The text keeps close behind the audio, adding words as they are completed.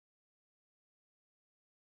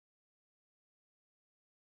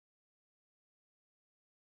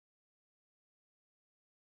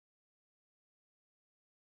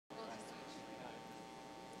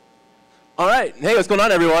All right. Hey, what's going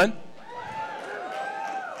on, everyone?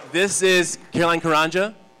 This is Caroline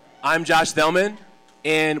Karanja. I'm Josh Thelman,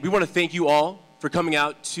 and we want to thank you all for coming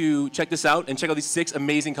out to check this out and check out these 6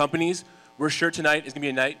 amazing companies. We're sure tonight is going to be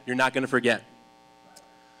a night you're not going to forget.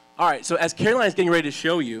 All right, so as Caroline is getting ready to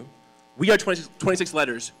show you, we are 26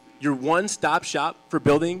 Letters, your one-stop shop for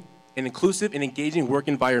building an inclusive and engaging work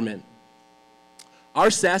environment. Our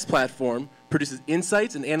SaaS platform produces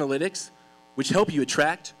insights and analytics which help you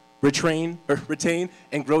attract, retain,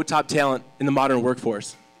 and grow top talent in the modern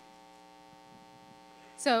workforce.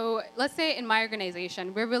 So let's say in my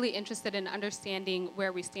organization, we're really interested in understanding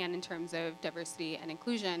where we stand in terms of diversity and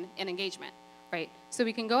inclusion and engagement, right? So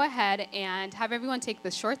we can go ahead and have everyone take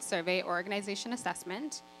the short survey or organization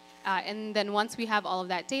assessment, and then once we have all of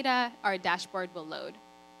that data, our dashboard will load.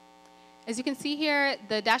 As you can see here,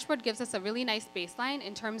 the dashboard gives us a really nice baseline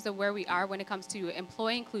in terms of where we are when it comes to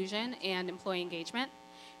employee inclusion and employee engagement.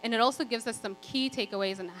 And it also gives us some key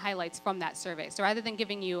takeaways and highlights from that survey. So rather than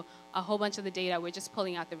giving you a whole bunch of the data, we're just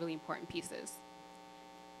pulling out the really important pieces.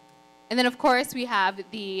 And then, of course, we have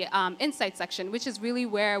the insight section, which is really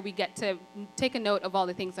where we get to take a note of all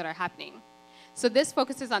the things that are happening. So this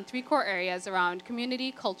focuses on 3 core areas around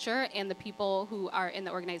community, culture, and the people who are in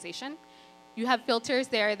the organization. You have filters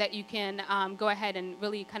there that you can go ahead and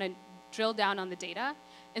really kind of drill down on the data.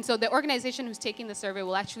 And so the organization who's taking the survey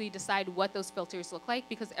will actually decide what those filters look like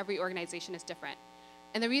because every organization is different.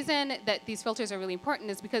 And the reason that these filters are really important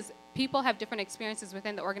is because people have different experiences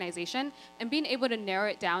within the organization, and being able to narrow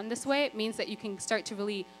it down this way means that you can start to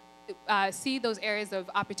really see those areas of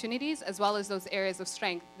opportunities as well as those areas of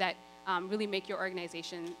strength that really make your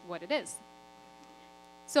organization what it is.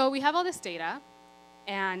 So we have all this data,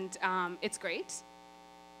 and it's great.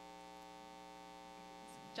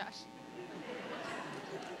 Josh.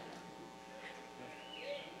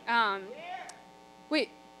 Wait,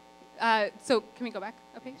 so can we go back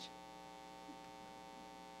a page?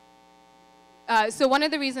 So one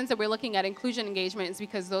of the reasons that we're looking at inclusion engagement is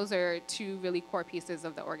because those are 2 really core pieces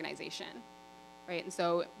of the organization, right? And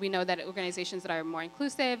so we know that organizations that are more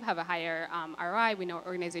inclusive have a higher ROI. We know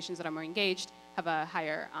organizations that are more engaged have a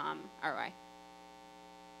higher ROI.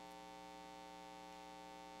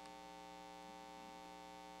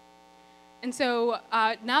 And so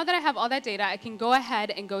now that I have all that data, I can go ahead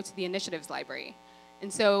and go to the initiatives library.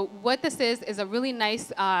 And so what this is a really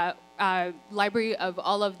nice library of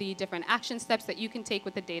all of the different action steps that you can take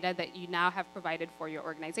with the data that you now have provided for your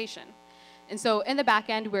organization. And so in the back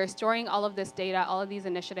end, we're storing all of this data, all of these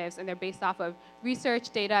initiatives, and they're based off of research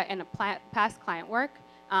data and past client work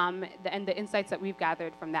and the insights that we've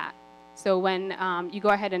gathered from that. So when you go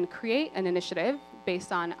ahead and create an initiative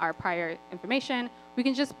based on our prior information, we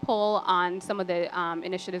can just pull on some of the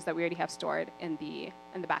initiatives that we already have stored in the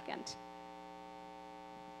back end.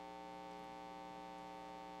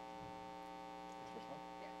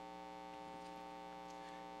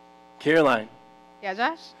 Caroline. Yeah,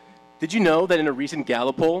 Josh? Did you know that in a recent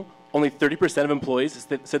Gallup poll, only 30% of employees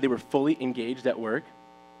said they were fully engaged at work?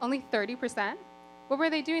 Only 30%? What were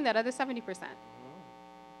they doing that other 70%?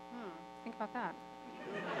 Think about that.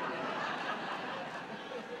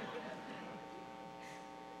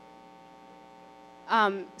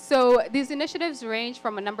 So these initiatives range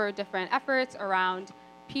from a number of different efforts around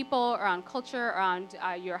people, around culture, around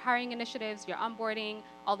your hiring initiatives, your onboarding,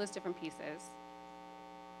 all those different pieces.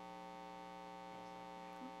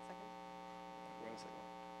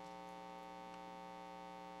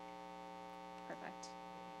 Perfect.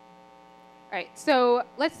 All right, so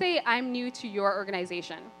let's say I'm new to your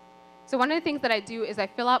organization. So one of the things that I do is I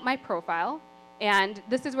fill out my profile, and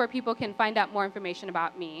this is where people can find out more information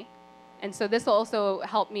about me. And so this will also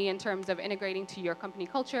help me in terms of integrating to your company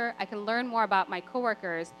culture. I can learn more about my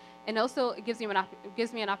coworkers, and also it gives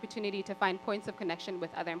me an opportunity to find points of connection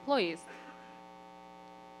with other employees.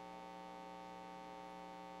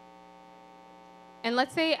 And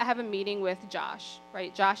let's say I have a meeting with Josh,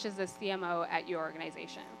 right? Josh is the CMO at your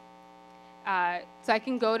organization. So I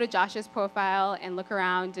can go to Josh's profile and look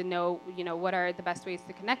around and know, what are the best ways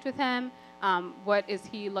to connect with him, what is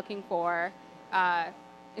he looking for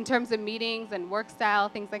in terms of meetings and work style,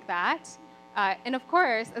 things like that. And of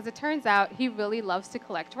course, as it turns out, he really loves to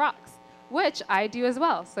collect rocks, which I do as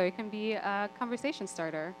well. So it can be a conversation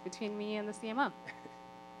starter between me and the CMO.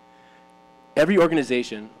 Every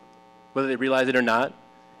organization, whether they realize it or not,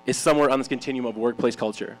 is somewhere on this continuum of workplace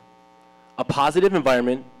culture. A positive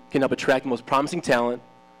environment can help attract the most promising talent,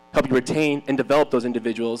 help you retain and develop those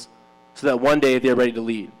individuals so that one day they're ready to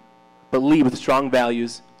lead, but lead with strong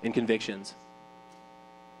values and convictions.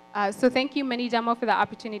 So thank you, Mini Demo, for the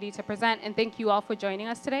opportunity to present, and thank you all for joining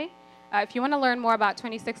us today. If you want to learn more about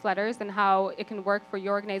 26 Letters and how it can work for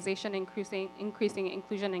your organization, increasing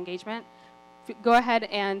inclusion and engagement, go ahead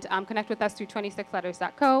and connect with us through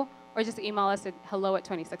 26letters.co, or just email us at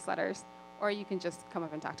hello@26letters, or you can just come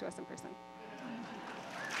up and talk to us in person.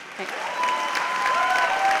 Thanks.